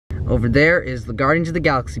Over there is the Guardians of the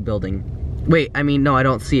Galaxy building. Wait, I mean, no, I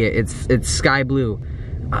don't see it. It's sky blue.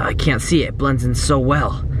 I can't see it. It blends in so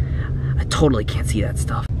well. I totally can't see that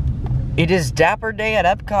stuff. It is Dapper Day at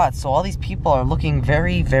Epcot, so all these people are looking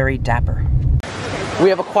very, very dapper. We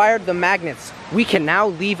have acquired the magnets. We can now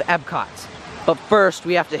leave Epcot. But first,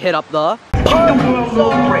 we have to hit up the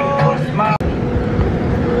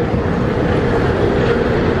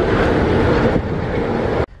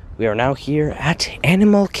We are now here at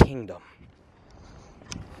Animal Kingdom.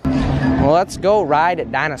 Well, let's go ride a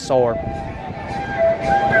dinosaur.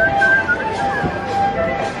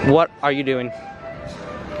 What are you doing?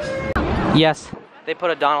 Yes, they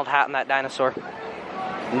put a Donald hat in that dinosaur.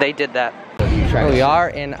 They did that. We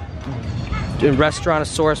are in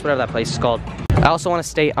Restaurantosaurus, whatever that place is called. I also want to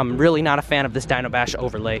state I'm really not a fan of this Dino Bash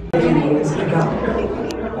overlay.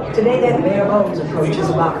 Today that bare bones approach is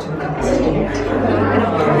about to become extinct.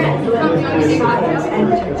 Science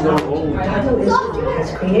and technology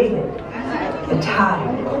has created a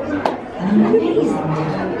time. An amazing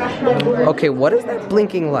time. Okay, what is that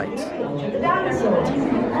blinking light? That's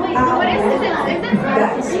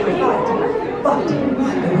but the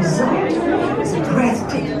result is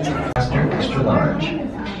breathtaking. Extra large.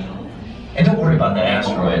 And don't worry about that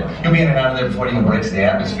asteroid. You'll be in and out of there before it even breaks the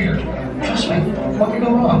atmosphere. Trust me, what could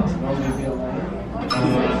go wrong?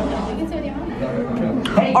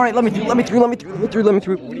 All right, let me through.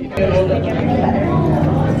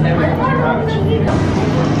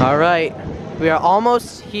 All right, we are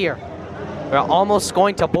almost here. We are almost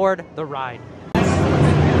going to board the ride.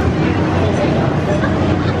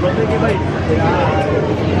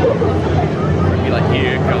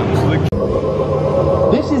 Here comes the...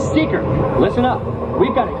 This is Seeker. Listen up.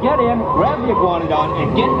 We've got to get in, grab the Iguanodon,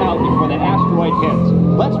 and get out before the asteroid hits.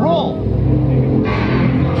 Let's roll!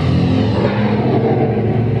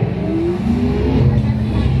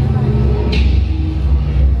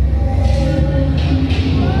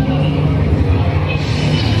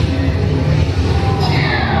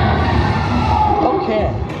 Okay,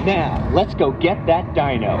 now let's go get that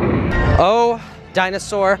dino. Oh,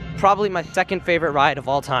 dinosaur, probably my second favorite ride of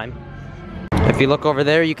all time. If you look over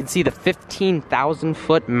there, you can see the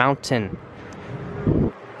 15,000-foot mountain.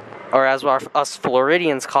 Or as us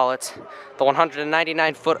Floridians call it, the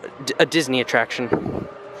 199-foot Disney attraction.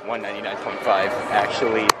 199.5,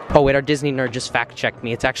 actually. Oh wait, our Disney nerd just fact-checked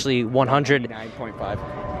me. It's actually 199.5.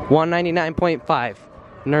 199.5.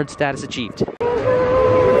 Nerd status achieved.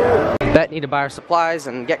 Bet need to buy our supplies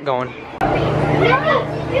and get going.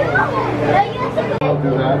 I'll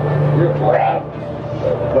do that. You're flat.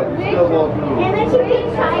 But you still won't move.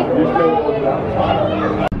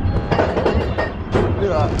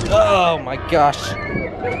 Oh my gosh.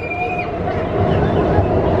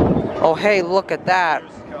 Oh hey, look at that.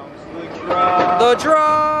 The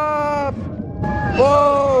drop!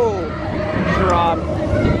 Whoa! Drop.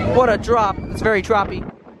 What a drop. It's very droppy.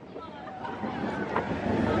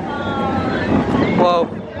 Whoa.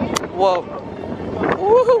 Whoa.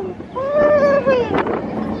 Woohoo!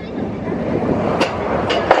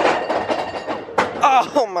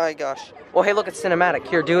 Oh my gosh. Well, hey, look, it's cinematic.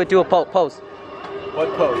 Here, do a pose.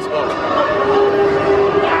 What pose?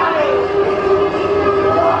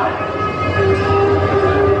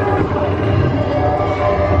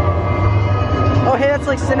 Oh, hey, that's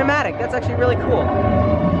like cinematic. That's actually really cool.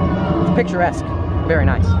 It's picturesque. Very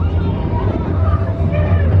nice.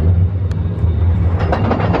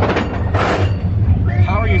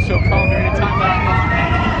 How are you so calm during a time like this?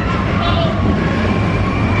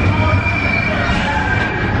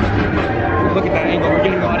 Look at that angle, we're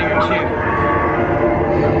getting audio too.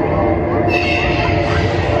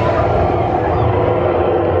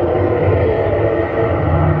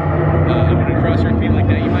 I'm gonna cross your feet like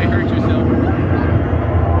that, you might hurt yourself.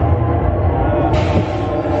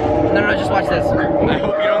 No, just watch this. I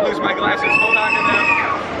hope you don't lose my glasses, hold on to them.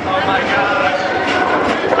 Oh my gosh.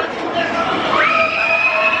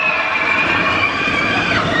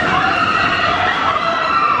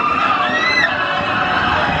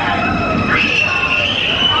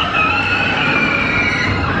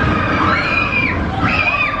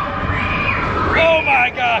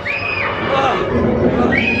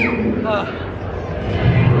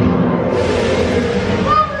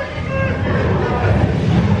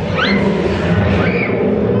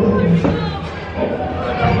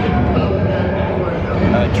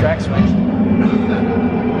 Track switch.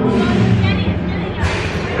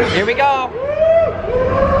 Here we go.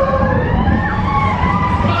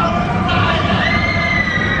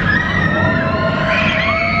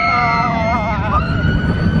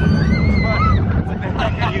 What the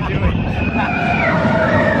heck are you doing?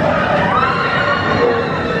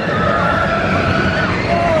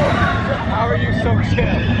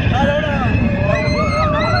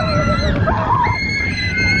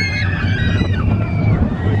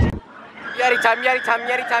 Yeti time,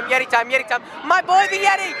 Yeti time, Yeti time, Yeti time. My boy, the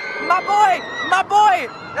Yeti! My boy!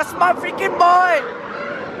 That's my freaking boy!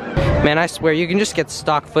 Man, I swear, you can just get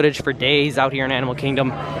stock footage for days out here in Animal Kingdom.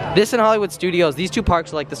 This and Hollywood Studios, these two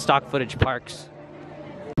parks are like the stock footage parks.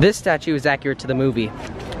 This statue is accurate to the movie.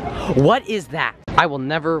 What is that? I will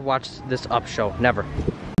never watch this Up show, never.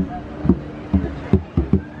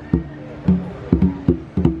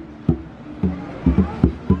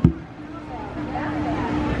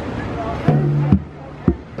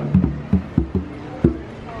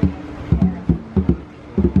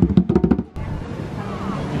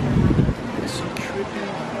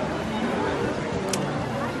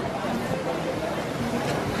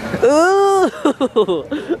 Ooh,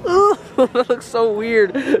 ooh, that looks so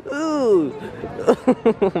weird. Ooh,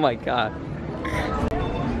 oh my god.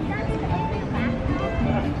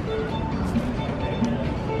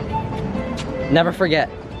 Never forget.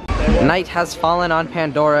 Night has fallen on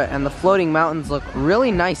Pandora and the floating mountains look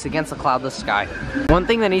really nice against a cloudless sky. One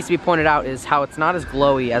thing that needs to be pointed out is how it's not as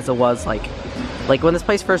glowy as it was like when this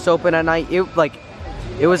place first opened at night.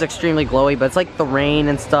 It was extremely glowy, but it's like the rain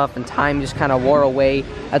and stuff and time just kind of wore away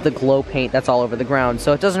at the glow paint that's all over the ground,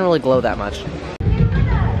 so it doesn't really glow that much.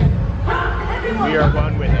 We are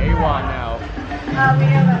one with AWA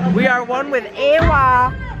now. We are one with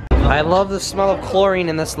AWA. I love the smell of chlorine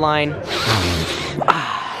in this line.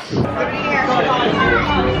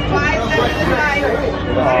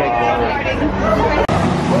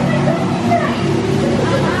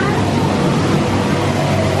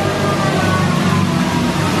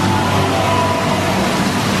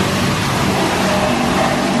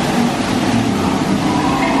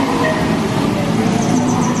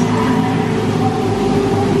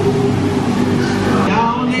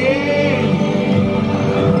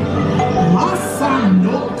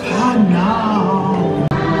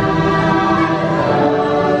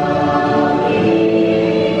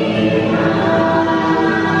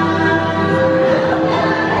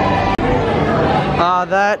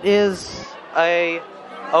 That is a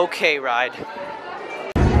okay ride.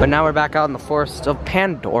 But now we're back out in the forest of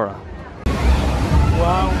Pandora.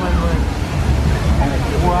 Wow, my man.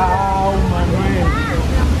 Wow, my man.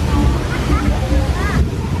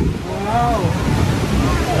 Wow.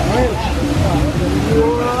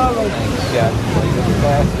 Yeah,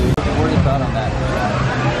 what are your thoughts on that?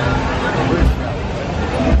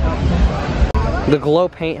 The glow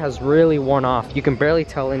paint has really worn off. You can barely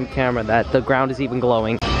tell in camera that the ground is even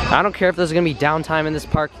glowing. I don't care if there's gonna be downtime in this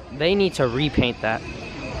park, they need to repaint that.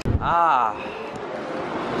 Ah,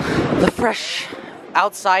 the fresh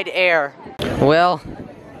outside air. Well,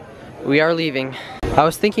 we are leaving. I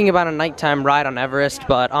was thinking about a nighttime ride on Everest,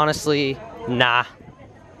 but honestly, nah.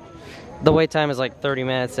 The wait time is like 30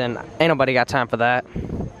 minutes and ain't nobody got time for that.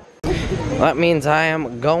 That means I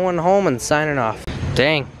am going home and signing off.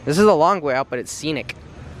 Dang, this is a long way out, but it's scenic.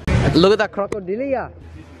 Look at that crocodilia.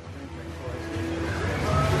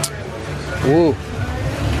 Ooh,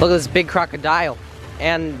 look at this big crocodile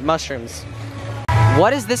and mushrooms.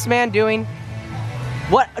 What is this man doing?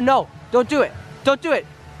 What? No, don't do it. Don't do it.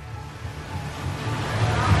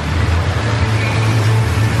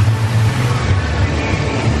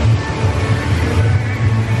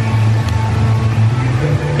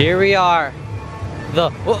 Here we are.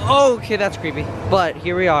 Oh, okay, that's creepy. But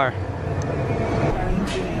here we are.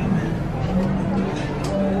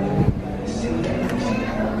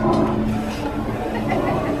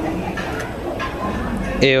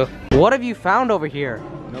 Ew. What have you found over here?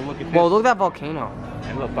 No, look at this. Whoa, look at that volcano.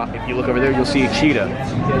 And look, if you look over there, you'll see a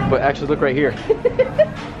cheetah. But actually, look right here. So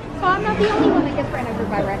I'm not the only one that gets ran over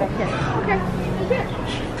by right up here. Okay.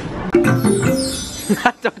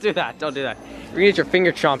 Don't do that. Don't do that. You're gonna get your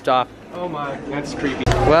finger chomped off. Oh my, that's creepy.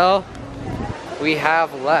 Well, we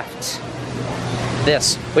have left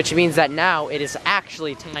this, which means that now it is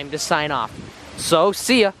actually time to sign off. So,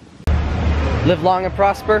 see ya. Live long and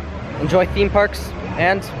prosper, enjoy theme parks,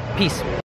 and peace.